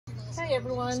Hey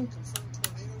everyone.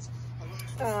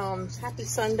 Happy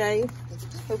Sunday.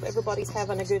 Hope everybody's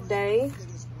having a good day.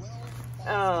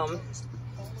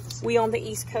 We on the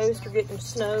East Coast are getting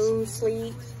snow,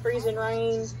 sleet, freezing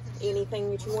rain,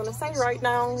 anything that you want to say right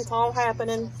now. It's all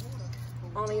happening.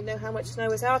 I don't even know how much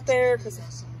snow is out there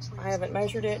because I haven't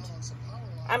measured it.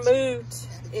 I moved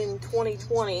in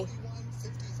 2020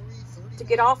 to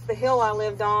get off the hill I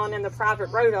lived on and the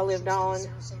private road I lived on.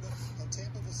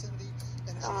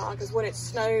 Because when it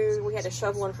snowed, we had to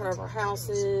shovel in front of our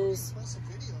houses.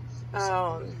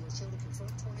 I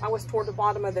was toward the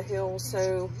bottom of the hill,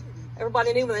 so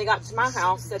everybody knew when they got to my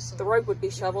house that the road would be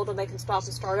shoveled and they can stop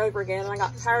and start over again. And I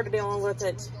got tired of dealing with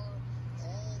it.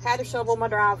 Had to shovel my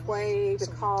driveway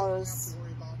because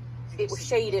it was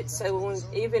shaded, so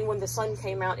even when the sun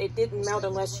came out, it didn't melt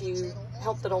unless you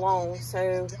helped it along.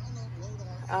 So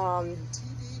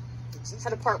had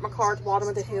to park my car at the bottom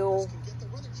of the hill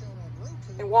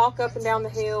and walk up and down the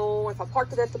hill. If I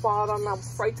parked it at the bottom, I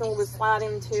was afraid someone would slide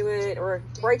into it or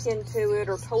break into it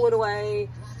or tow it away.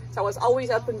 So I was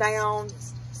always up and down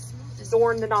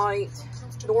during the night,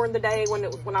 during the day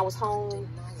when I was home,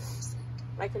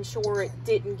 making sure it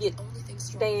didn't get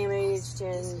damaged.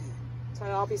 And so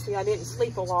obviously I didn't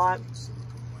sleep a lot.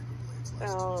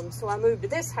 So I moved to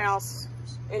this house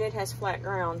and it has flat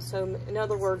ground. So in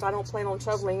other words, I don't plan on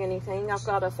shoveling anything. I've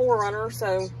got a 4Runner,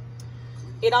 so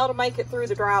it ought to make it through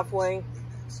the driveway.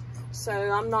 So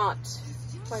I'm not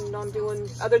planning on doing,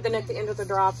 other than at the end of the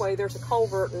driveway, there's a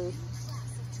culvert, and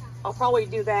I'll probably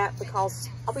do that because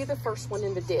I'll be the first one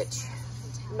in the ditch,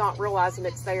 not realizing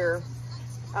it's there.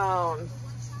 So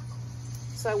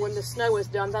when the snow is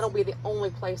done, that'll be the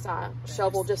only place I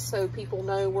shovel, just so people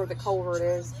know where the culvert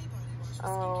is.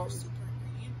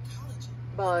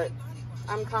 But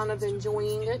I'm kind of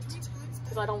enjoying it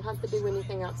because I don't have to do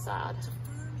anything outside.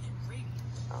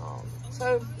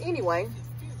 So anyway,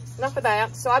 enough of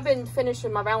that. So I've been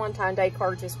finishing my Valentine Day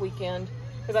cards this weekend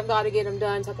because I've got to get them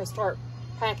done so I can start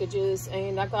packages,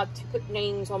 and I've got to put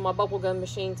names on my bubblegum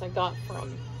machines I got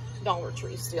from Dollar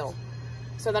Tree still.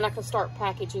 So then I can start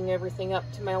packaging everything up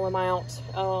to mail them out.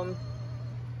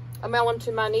 I mail them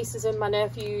to my nieces and my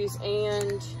nephews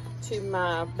and to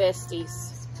my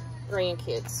besties'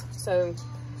 grandkids. So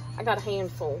I got a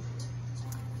handful.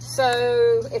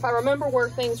 So if I remember where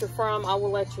things are from, I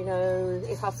will let you know.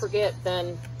 If I forget,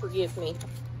 then forgive me.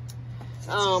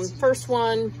 First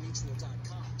one,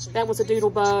 that was a doodle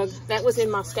bug. That was in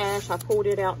my stash. I pulled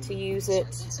it out to use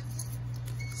it.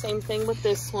 Same thing with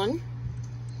this one.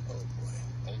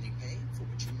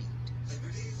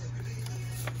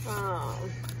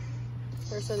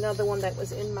 There's another one that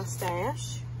was in my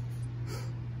stash.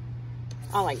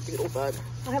 I like Doodlebug.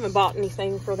 I haven't bought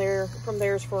anything from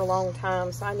theirs for a long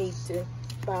time, so I need to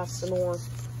buy some more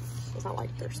because I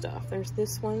like their stuff. There's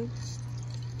this one.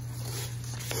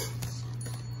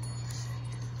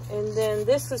 And then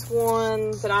this is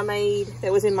one that I made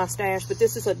that was in my stash, but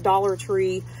this is a Dollar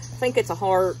Tree. I think it's a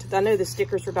heart. I know the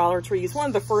stickers are Dollar Tree. It's one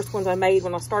of the first ones I made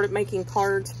when I started making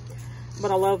cards,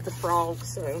 but I love the frog,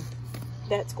 so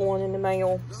that's going in the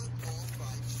mail.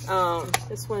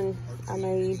 This one I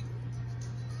made.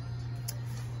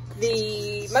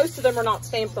 Most of them are not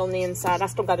stamped on the inside. I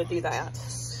still got to do that.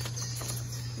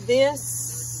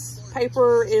 This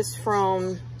paper is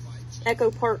from Echo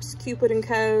Parks Cupid &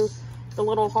 Co. The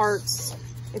little hearts,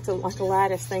 it's like a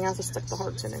lattice thing. I just stuck the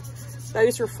hearts in it.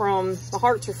 The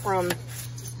hearts are from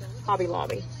Hobby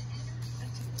Lobby.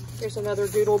 Here's another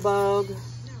doodle bug.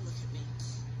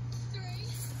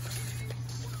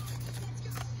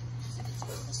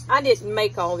 I didn't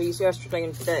make all these yesterday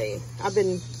and today. I've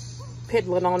been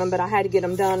piddling on them, but I had to get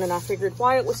them done, and I figured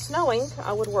while it was snowing,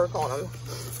 I would work on them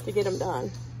to get them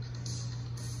done.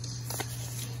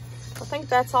 I think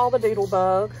that's all the doodle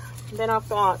bug. Then I've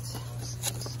got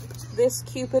this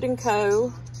Cupid &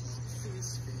 Co.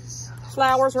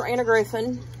 Flowers are Anna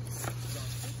Griffin.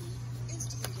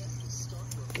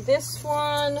 This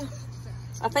one,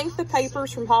 I think the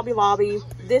paper's from Hobby Lobby.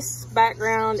 This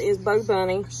background is Bo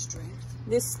Bunny.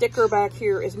 This sticker back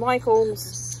here is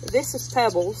Michael's. This is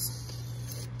Pebbles.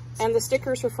 And the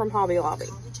stickers are from Hobby Lobby.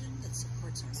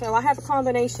 So I have a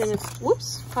combination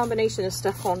of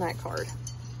stuff on that card.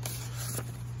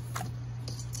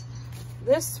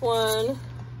 This one,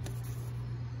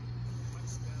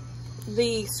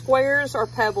 the squares are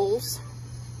Pebbles.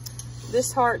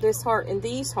 This heart, and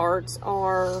these hearts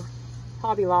are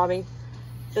Hobby Lobby.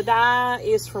 The die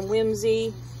is from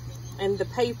Whimsy, and the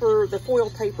paper, the foil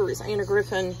paper, is Anna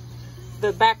Griffin.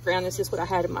 The background is just what I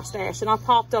had in my stash, and I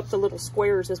popped up the little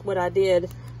squares is what I did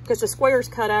because the squares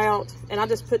cut out, and I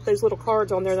just put those little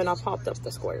cards on there, then I popped up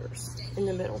the squares in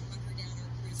the middle.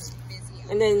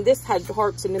 And then this had the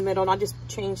hearts in the middle, and I just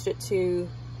changed it to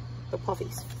the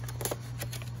puffies.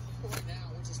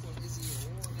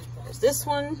 There's this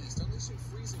one.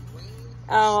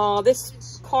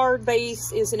 This card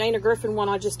base is an Anna Griffin one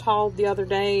I just hauled the other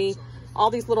day. All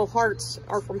these little hearts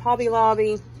are from Hobby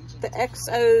Lobby. The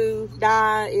XO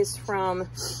die is from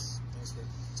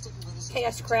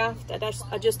Chaos Craft that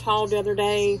I just hauled the other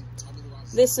day.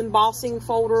 This embossing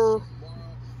folder,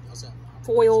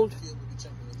 foiled.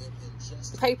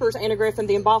 The paper's Anna Griffin,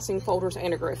 the embossing folder's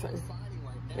Anna Griffin.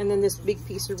 And then this big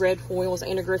piece of red foil is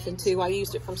Anna Griffin too. I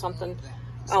used it from something,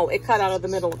 oh, it cut out of the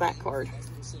middle of that card.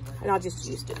 And I just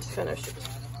used it to finish it.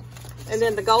 And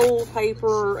then the gold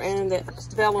paper and the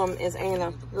vellum is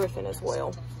Anna Griffin as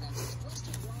well.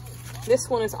 This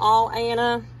one is all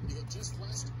Anna.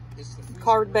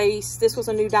 Card base. This was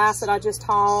a new dice that I just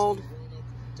hauled.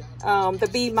 The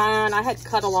Be Mine I had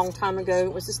cut a long time ago.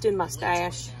 It was just in my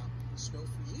stash.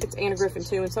 It's Anna Griffin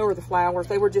too, and so are the flowers.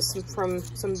 They were just from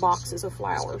some boxes of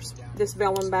flowers. This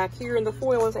vellum back here and the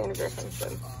foil is Anna Griffin. So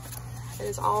it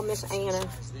is all Miss Anna.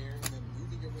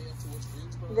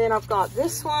 Then I've got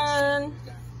this one.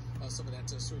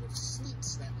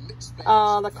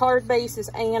 The card base is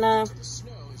Anna.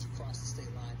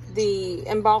 The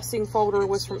embossing folder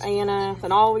was from Anna.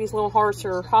 And all these little hearts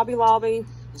are Hobby Lobby.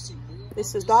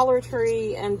 This is Dollar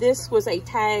Tree. And this was a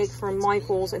tag from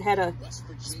Michael's. It had a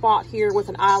spot here with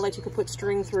an eyelet you could put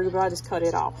string through, but I just cut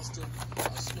it off.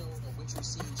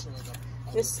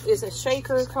 This is a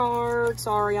shaker card.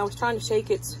 Sorry, I was trying to shake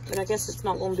it, but I guess it's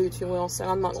not going to do too well, so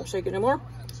I'm not going to shake it anymore.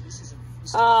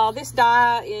 This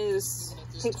die is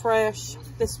Pink Fresh.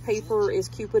 This paper is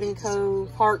Cupid & Co.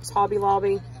 Hearts, Hobby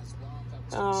Lobby.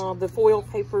 The foil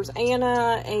paper's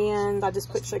Anna, and I just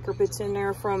put shaker bits in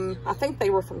there from, I think they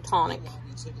were from Tonic.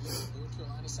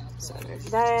 So there's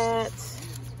that.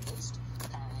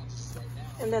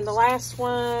 And then the last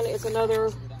one is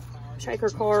another shaker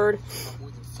card.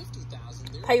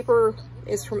 Paper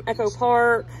is from Echo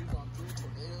Park.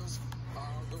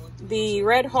 The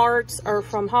red hearts are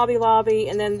from Hobby Lobby,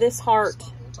 and then this heart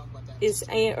is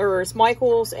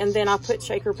Michael's, and then I put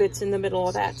shaker bits in the middle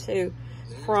of that too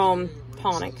from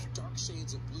Tonic.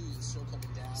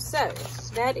 So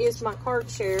that is my card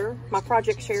share, my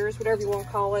project shares, whatever you want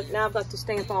to call it. Now I've got to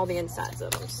stamp all the insides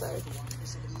of them. So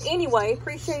anyway,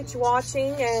 appreciate you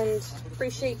watching and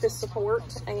appreciate the support,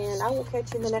 and I will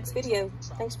catch you in the next video.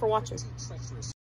 Thanks for watching.